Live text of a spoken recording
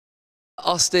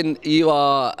Austin, you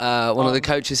are one of the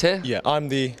coaches here? Yeah, I'm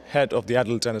the head of the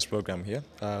adult tennis program here,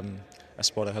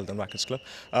 Esporta Health and Rackets Club.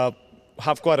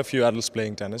 Have quite a few adults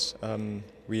playing tennis.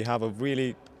 We have a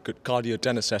really good cardio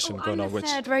tennis session going on. I'm the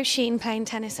third Roisin playing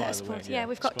tennis at Esporta. Yeah,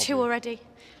 we've got two already.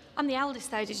 I'm the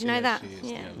eldest though, did you know that?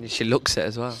 Yeah. She looks it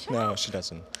as well. No, she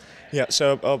doesn't. Yeah,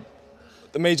 so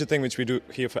the major thing which we do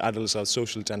here for adults are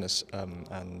social tennis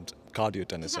and cardio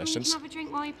tennis sessions. Does that mean you can have a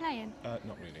drink while you're playing?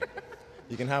 Not really.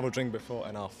 You can have a drink before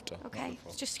and after. Okay,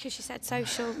 just because you said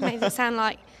social made it sound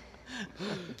like,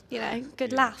 you know,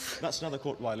 good laugh. That's another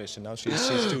court violation now. She's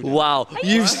too down. Wow,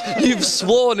 you've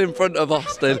sworn in front of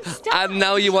Austin and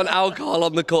now you want alcohol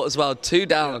on the court as well. 2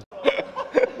 down.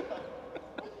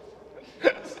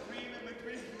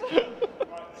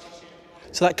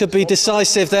 So that could be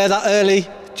decisive there, that early.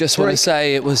 Just want to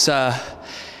say it was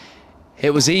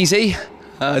easy.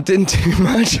 Didn't do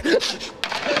much.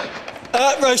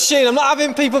 Roisin, I'm not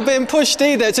having people being pushed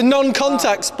either. It's a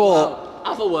non-contact sport.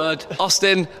 Have a word.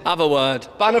 Austin, have a word.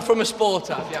 Banner from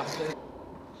Esporta.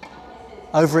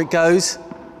 Over it goes.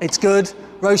 It's good.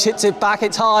 Roche hits it back.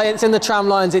 It's high. It's in the tram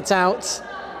lines. It's out.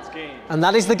 And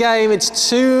that is the game. It's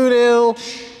 2-0.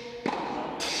 It's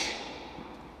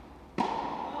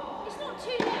not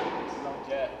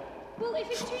 2-0. Well,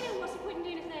 if it's 2-0, what's the point in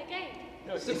doing a third game?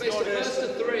 It's the first to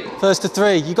 3. First to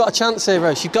 3. You've got a chance here,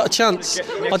 Roche. You've got a chance.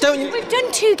 We've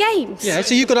done 2 games. Yeah,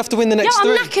 so you're going to have to win the next 3.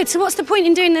 Yeah, I'm knackered, so what's the point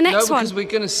in doing the next one? No, because we're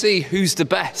going to see who's the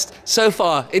best. So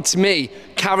far, it's me.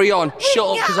 Carry on. Shut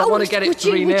up, because I want to get it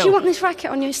 3-0. Would you want this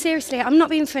racket on you? Seriously, I'm not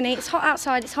being funny. It's hot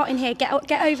outside, it's hot in here. Get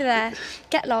over there.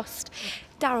 Get lost.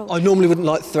 Daryl. I normally wouldn't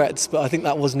like threats, but I think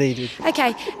that was needed.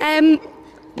 Okay,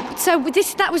 so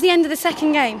that was the end of the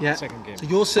second game? Yeah. Second game. So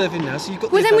you're serving now, so you've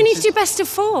got Well, then we need to do best of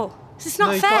 4. It's not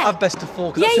fair. You can't have best of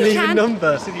 4 because yeah, that's an even can.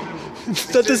 number.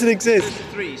 That doesn't exist.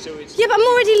 3, so it's yeah, but I'm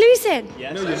already losing.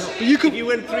 Yes. No, you're not. But if you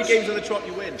win 3 games on the trot,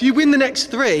 you win. If you win the next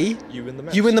 3, You win the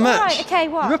match. you win the match. Right, okay,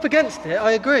 what? You're up against it,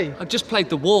 I agree. I just played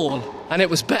the wall, and it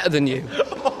was better than you.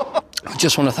 I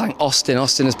just want to thank Austin.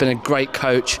 Austin has been a great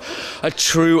coach, a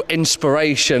true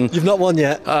inspiration. You've not won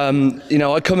yet. You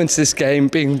know, I come into this game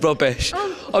being rubbish.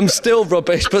 I'm still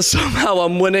rubbish, but somehow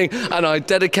I'm winning, and I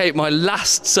dedicate my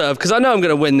last serve, because I know I'm going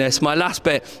to win this, my last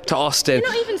bit to Austin.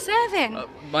 You're not even serving.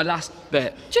 My last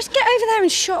bit. Just get over there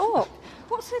and shut up.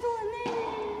 What's with all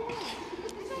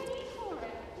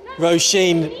the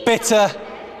Roisin,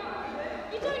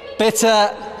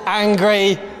 bitter,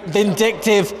 angry,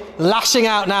 vindictive, lashing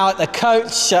out now at the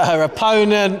coach, at her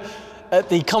opponent, at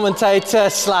the commentator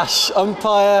 /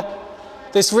 umpire.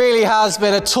 This really has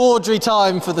been a tawdry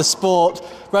time for the sport.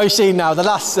 Roisin now, the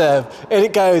last serve. In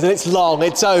it goes, and it's long,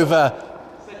 it's over.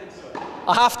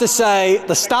 I have to say,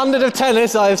 the standard of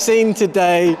tennis I have seen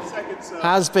today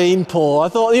has been poor. I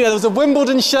thought, you know, there was a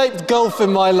Wimbledon-shaped gulf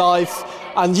in my life,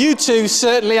 and you two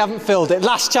certainly haven't filled it.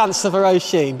 Last chance for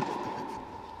Roisin.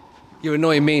 You're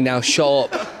annoying me now,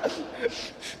 shut up.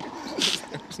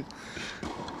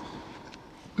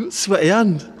 Sweaty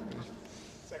hand. Seriously,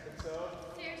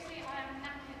 I am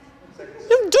knackered.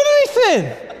 You haven't done anything.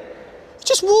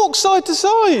 Just walk side to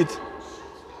side.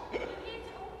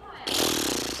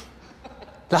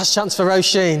 Last chance for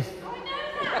Roisin.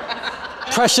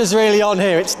 Pressure's really on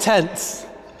here, it's tense.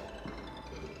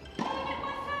 No!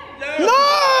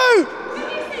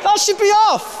 That should be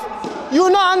off. You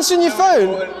were not answering your phone.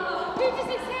 Who does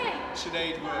it say?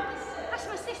 Sinead works. That's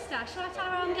my sister. Shall I tell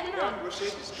her how I'm getting on?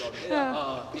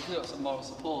 Oh, you've got some moral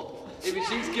support. Even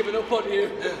she's given up on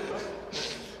you.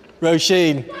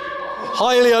 Roisin,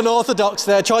 highly unorthodox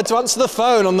there, tried to answer the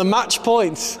phone on the match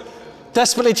points.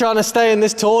 Desperately trying to stay in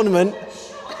this tournament.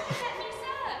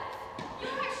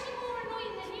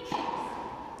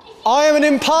 I am an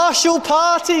impartial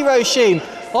party, Roisin.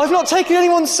 I've not taken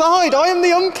anyone's side. I am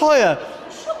the umpire.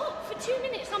 Shut up for 2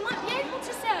 minutes. I might be able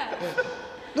to serve.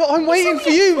 Look, I'm waiting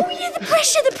for you. Oh yeah, the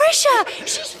pressure.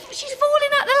 She's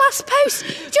falling at the last post.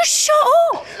 Just shut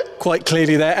up. Quite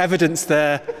clearly there, evidence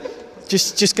there.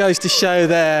 Just goes to show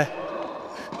there.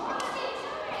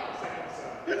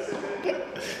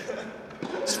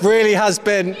 It really has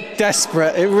been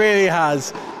desperate. It really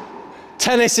has.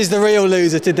 Tennis is the real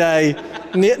loser today,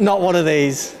 not one of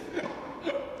these.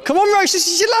 Come on, Roche, this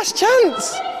is your last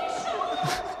chance.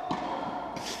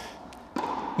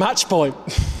 Match point.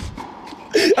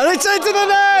 And it's into the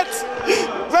net!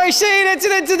 Roisin hits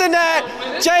it into the net.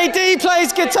 JD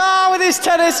plays guitar with his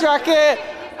tennis racket,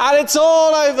 and it's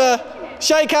all over.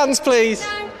 Shake hands, please.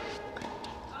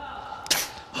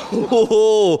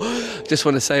 Just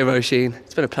want to say, Roisin,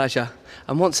 it's been a pleasure.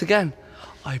 And once again,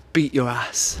 I beat your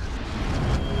ass.